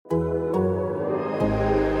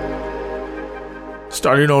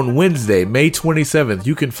Starting on Wednesday, May 27th,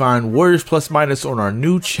 you can find Warriors Plus Minus on our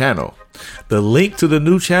new channel. The link to the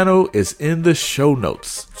new channel is in the show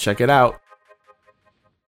notes. Check it out.